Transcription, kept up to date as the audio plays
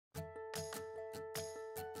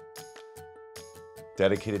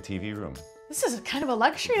dedicated TV room. This is kind of a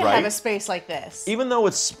luxury to have a space like this. Even though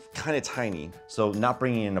it's kind of tiny, so not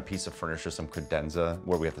bringing in a piece of furniture, some credenza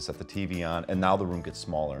where we have to set the TV on, and now the room gets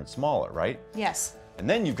smaller and smaller, right? Yes. And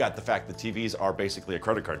then you've got the fact that TVs are basically a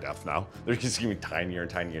credit card depth now. They're just getting tinier and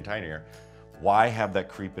tinier and tinier. Why have that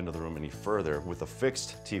creep into the room any further? With a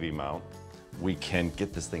fixed TV mount, we can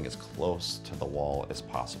get this thing as close to the wall as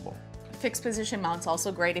possible. Fixed position mount's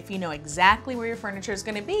also great if you know exactly where your furniture is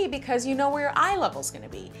going to be because you know where your eye level is going to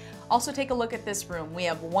be. Also take a look at this room. We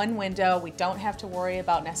have one window. We don't have to worry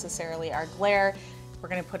about necessarily our glare. We're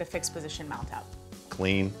going to put a fixed position mount up.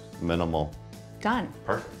 Clean, minimal. Done.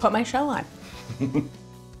 Perfect. Put my show on.